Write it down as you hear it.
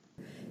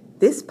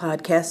This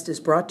podcast is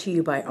brought to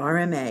you by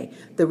RMA,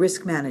 the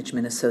Risk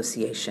Management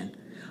Association.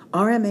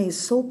 RMA's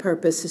sole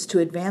purpose is to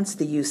advance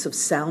the use of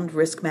sound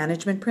risk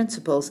management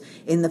principles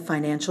in the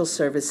financial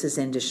services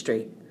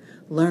industry.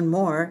 Learn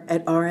more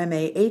at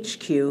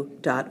rmahq.org.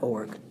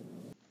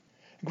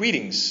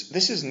 Greetings,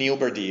 this is Neil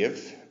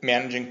Berdiev,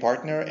 Managing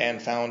Partner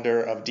and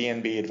Founder of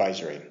DNB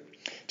Advisory.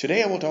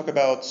 Today I will talk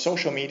about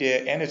social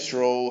media and its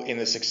role in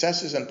the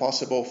successes and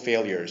possible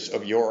failures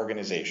of your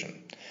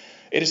organization.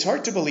 It is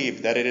hard to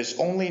believe that it is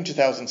only in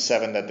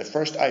 2007 that the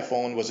first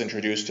iPhone was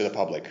introduced to the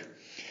public.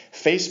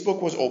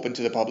 Facebook was opened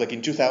to the public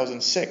in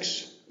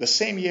 2006, the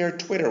same year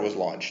Twitter was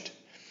launched.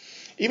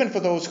 Even for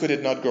those who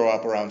did not grow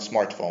up around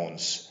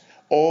smartphones,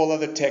 all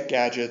other tech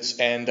gadgets,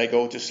 and I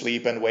go to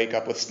sleep and wake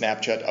up with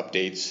Snapchat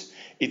updates,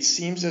 it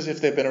seems as if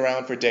they've been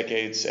around for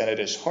decades and it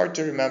is hard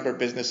to remember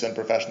business and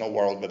professional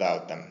world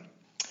without them.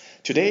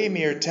 Today,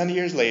 mere 10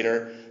 years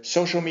later,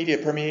 social media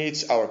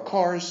permeates our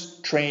cars,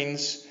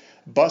 trains,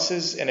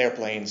 buses and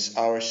airplanes,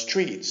 our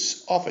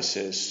streets,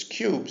 offices,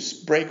 cubes,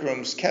 break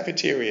rooms,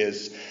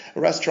 cafeterias,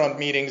 restaurant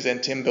meetings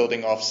and team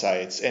building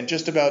offsites, and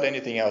just about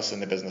anything else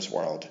in the business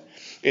world.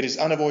 It is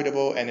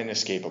unavoidable and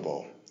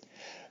inescapable.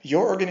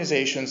 Your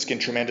organizations can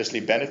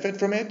tremendously benefit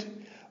from it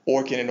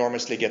or can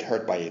enormously get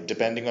hurt by it,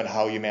 depending on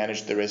how you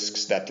manage the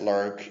risks that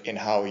lurk in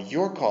how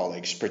your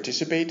colleagues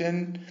participate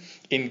in,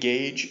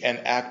 engage, and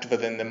act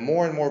within the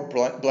more and more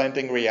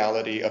blending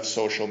reality of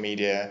social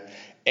media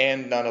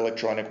and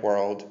non-electronic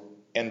world,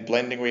 and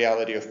blending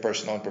reality of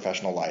personal and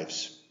professional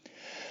lives.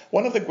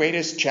 One of the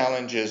greatest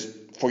challenges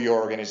for your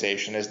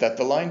organization is that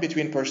the line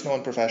between personal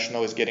and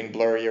professional is getting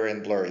blurrier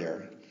and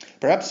blurrier.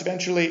 Perhaps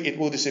eventually it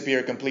will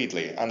disappear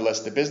completely unless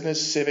the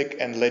business, civic,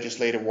 and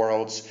legislative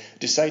worlds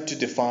decide to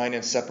define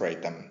and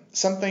separate them,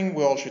 something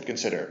we all should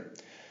consider.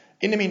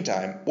 In the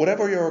meantime,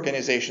 whatever your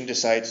organization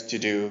decides to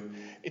do,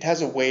 it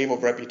has a wave of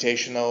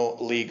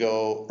reputational,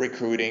 legal,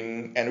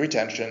 recruiting, and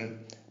retention,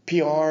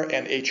 PR,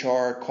 and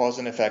HR cause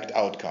and effect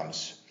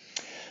outcomes.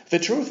 The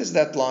truth is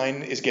that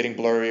line is getting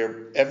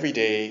blurrier every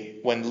day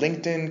when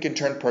LinkedIn can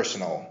turn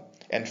personal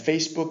and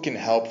Facebook can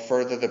help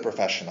further the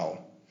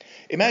professional.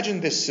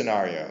 Imagine this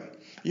scenario.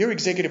 Your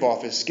executive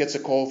office gets a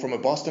call from a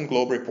Boston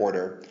Globe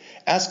reporter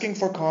asking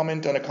for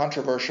comment on a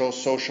controversial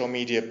social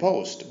media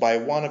post by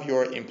one of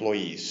your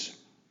employees.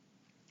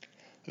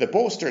 The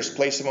poster's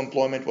place of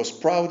employment was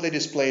proudly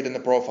displayed in the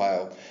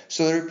profile,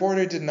 so the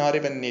reporter did not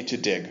even need to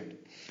dig.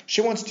 She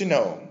wants to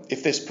know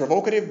if this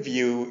provocative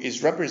view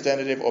is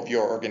representative of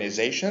your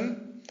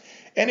organization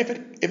and if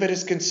it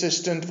is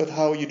consistent with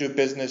how you do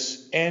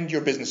business and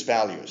your business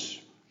values.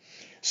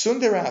 Soon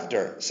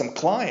thereafter, some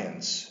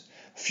clients,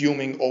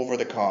 fuming over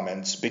the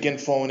comments, begin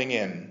phoning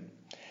in,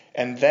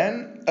 and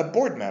then a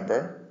board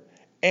member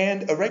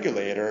and a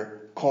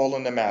regulator call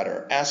on the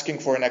matter, asking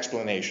for an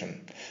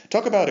explanation.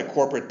 Talk about a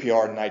corporate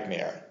PR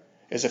nightmare,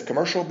 as if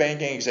commercial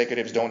banking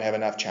executives don't have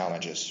enough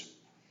challenges.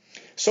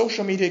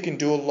 Social media can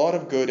do a lot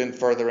of good in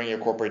furthering your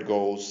corporate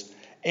goals,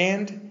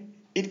 and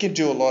it can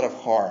do a lot of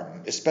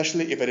harm,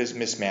 especially if it is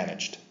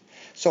mismanaged.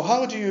 So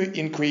how do you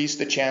increase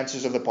the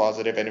chances of the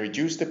positive and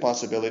reduce the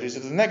possibilities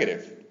of the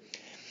negative?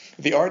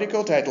 The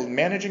article titled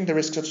Managing the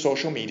Risks of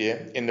Social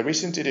Media in the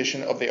recent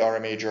edition of the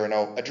RMA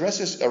Journal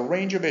addresses a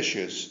range of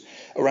issues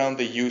around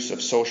the use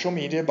of social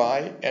media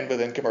by and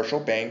within commercial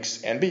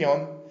banks and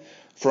beyond,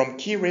 from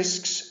key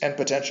risks and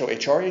potential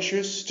HR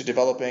issues to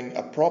developing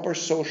a proper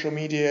social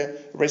media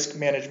risk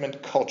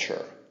management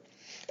culture,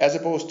 as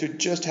opposed to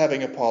just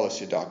having a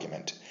policy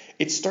document.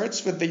 It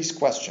starts with these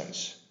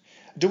questions.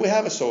 Do we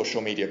have a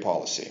social media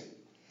policy?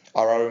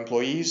 Are our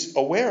employees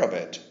aware of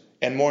it?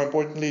 And more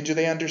importantly, do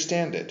they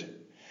understand it?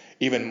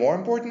 Even more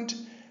important,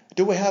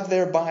 do we have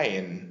their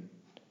buy-in?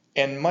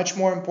 And much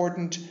more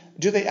important,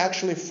 do they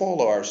actually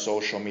follow our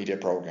social media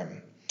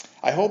program?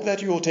 I hope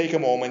that you will take a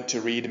moment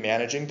to read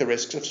Managing the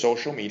Risks of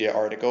Social Media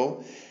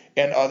article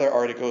and other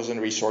articles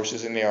and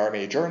resources in the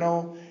RMA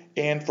Journal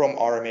and from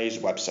RMA's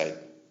website.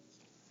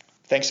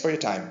 Thanks for your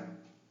time.